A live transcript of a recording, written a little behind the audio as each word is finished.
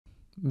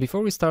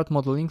Before we start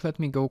modeling, let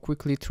me go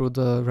quickly through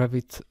the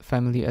Revit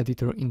Family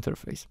Editor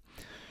interface.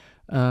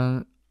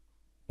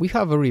 We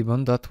have a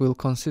ribbon that will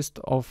consist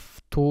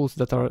of tools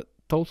that are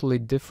totally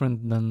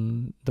different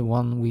than the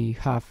one we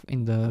have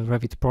in the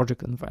Revit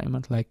project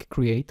environment, like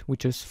Create,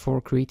 which is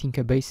for creating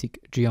a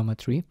basic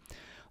geometry,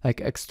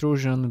 like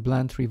extrusion,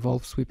 blend,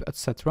 revolve, sweep,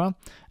 etc.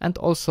 And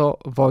also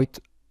void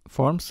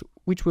forms,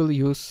 which we'll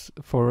use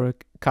for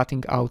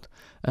cutting out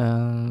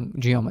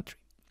geometry.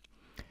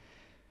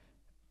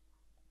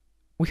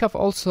 We have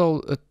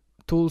also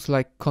tools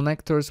like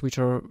connectors, which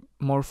are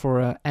more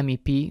for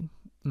MEP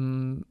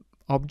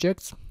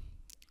objects.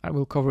 I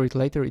will cover it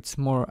later, it's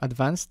more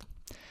advanced.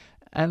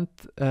 And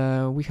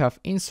we have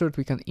insert,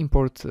 we can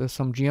import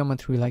some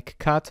geometry like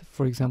cut,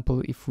 for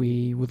example, if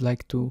we would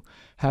like to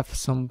have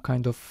some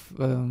kind of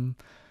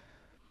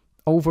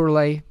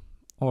overlay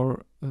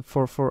or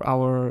for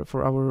our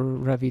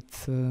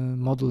Revit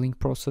modeling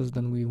process,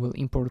 then we will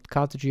import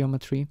cut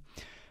geometry.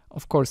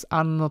 Of course,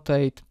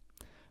 annotate,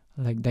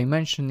 like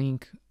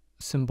dimensioning,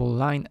 symbol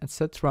line,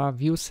 etc.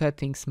 View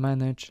settings,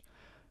 manage,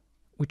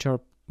 which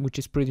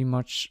is pretty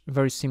much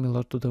very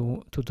similar to the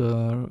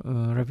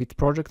Revit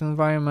project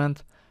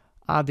environment.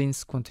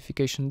 Add-ins,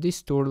 quantification.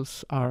 These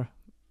tools are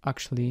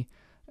actually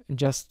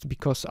just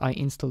because I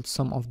installed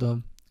some of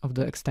the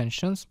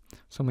extensions,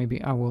 so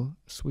maybe I will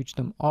switch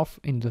them off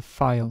in the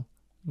file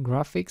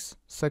graphics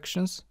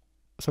sections.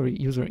 Sorry,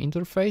 user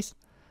interface.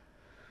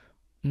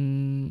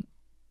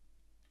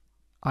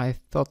 I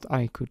thought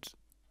I could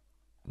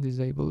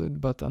disable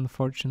it, but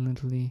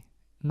unfortunately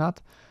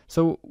not.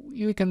 So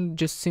you can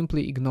just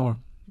simply ignore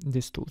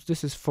these tools.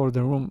 This is for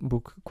the room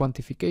book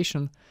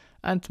quantification,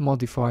 and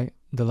modify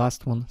the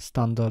last one,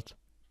 standard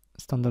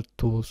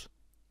tools.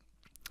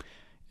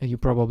 You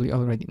probably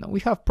already know. We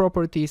have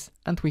properties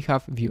and we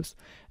have views,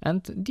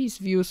 and these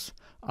views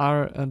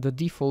are the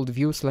default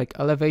views like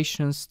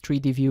elevations,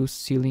 3D views,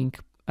 ceiling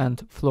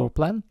and floor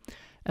plan,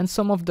 and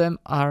some of them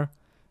are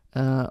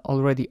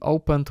already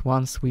opened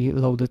once we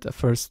loaded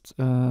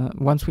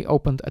once we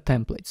opened a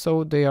template,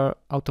 so they are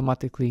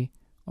automatically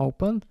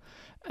opened.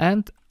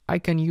 And I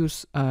can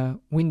use a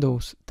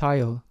Windows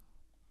tile,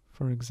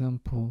 for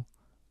example,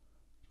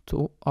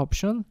 to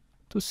option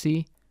to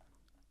see,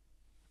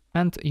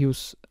 and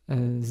use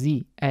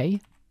ZA,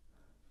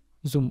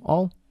 zoom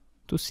all,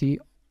 to see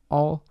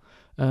all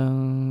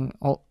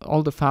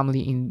the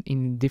family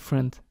in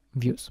different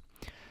views.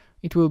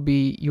 It will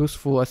be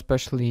useful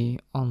especially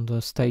on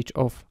the stage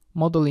of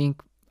modeling,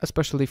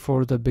 especially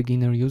for the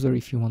beginner user,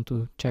 if you want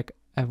to check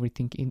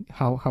everything in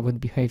how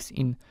it behaves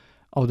in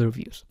other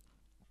views.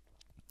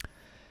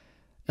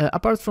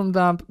 Apart from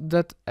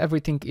that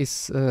everything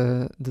is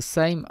the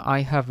same.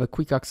 I have a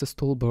quick access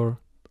toolbar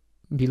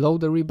below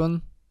the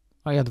ribbon.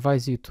 I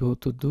advise you to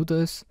do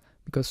this,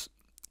 because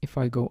if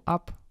I go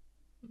up,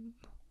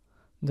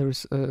 there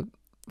is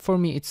for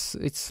me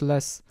it's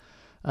less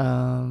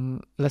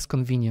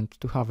convenient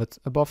to have it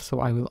above,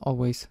 so I will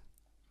always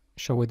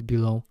show it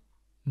below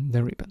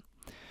the ribbon.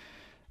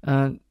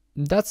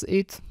 That's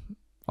it.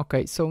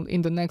 Okay, so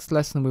in the next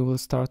lesson we will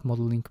start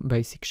modeling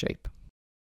basic shape.